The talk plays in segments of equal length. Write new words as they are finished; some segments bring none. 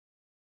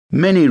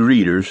Many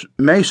readers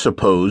may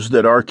suppose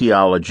that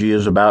archaeology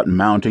is about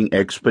mounting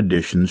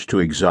expeditions to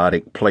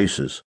exotic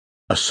places,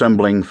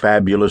 assembling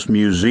fabulous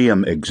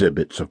museum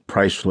exhibits of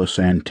priceless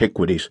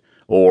antiquities,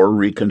 or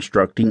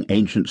reconstructing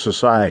ancient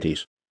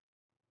societies.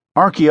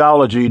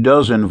 Archaeology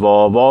does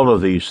involve all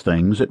of these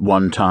things at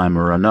one time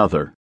or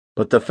another,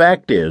 but the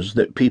fact is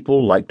that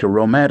people like to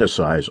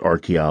romanticize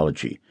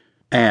archaeology.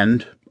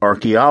 And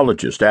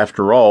archaeologists,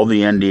 after all,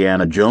 the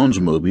Indiana Jones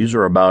movies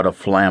are about a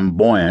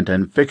flamboyant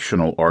and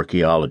fictional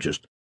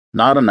archaeologist,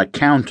 not an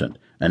accountant,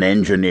 an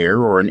engineer,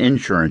 or an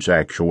insurance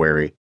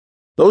actuary.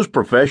 Those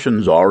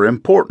professions are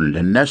important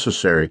and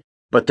necessary,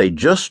 but they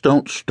just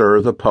don't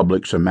stir the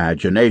public's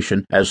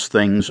imagination as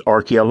things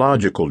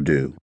archaeological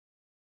do.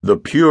 The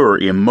pure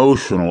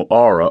emotional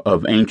aura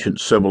of ancient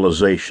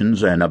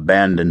civilizations and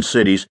abandoned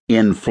cities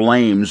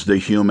inflames the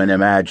human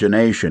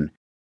imagination.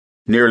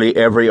 Nearly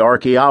every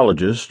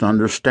archaeologist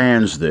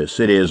understands this.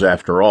 It is,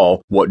 after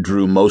all, what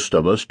drew most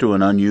of us to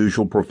an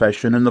unusual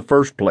profession in the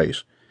first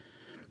place.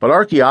 But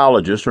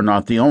archaeologists are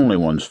not the only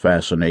ones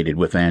fascinated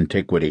with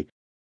antiquity.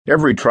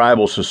 Every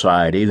tribal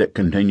society that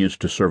continues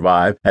to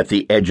survive at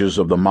the edges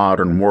of the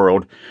modern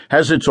world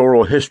has its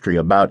oral history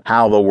about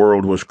how the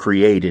world was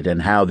created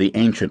and how the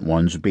ancient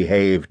ones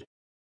behaved.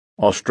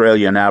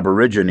 Australian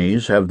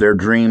Aborigines have their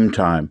dream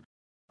time.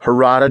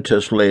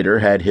 Herodotus later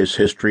had his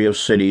history of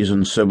cities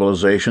and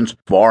civilizations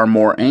far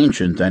more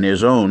ancient than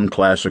his own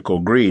classical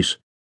Greece.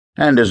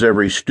 And as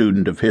every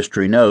student of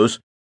history knows,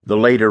 the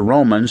later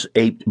Romans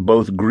aped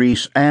both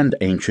Greece and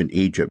ancient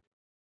Egypt.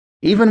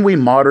 Even we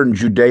modern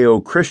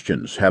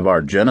Judeo-Christians have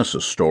our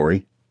Genesis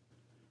story.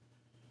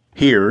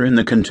 Here, in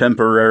the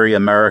contemporary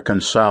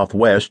American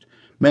Southwest,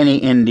 many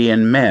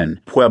Indian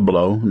men,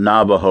 Pueblo,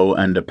 Navajo,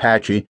 and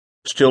Apache,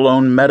 still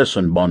own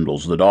medicine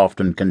bundles that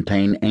often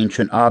contain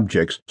ancient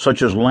objects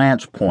such as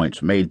lance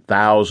points made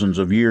thousands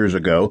of years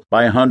ago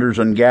by hunters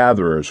and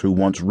gatherers who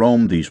once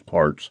roamed these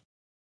parts.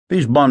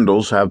 These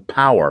bundles have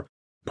power,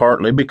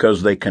 partly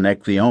because they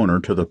connect the owner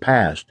to the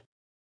past.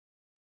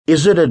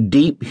 Is it a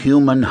deep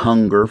human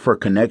hunger for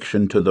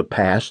connection to the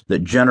past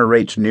that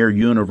generates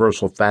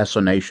near-universal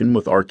fascination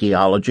with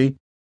archaeology?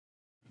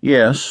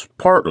 Yes,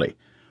 partly,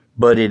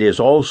 but it is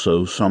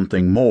also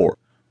something more,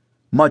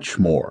 much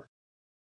more.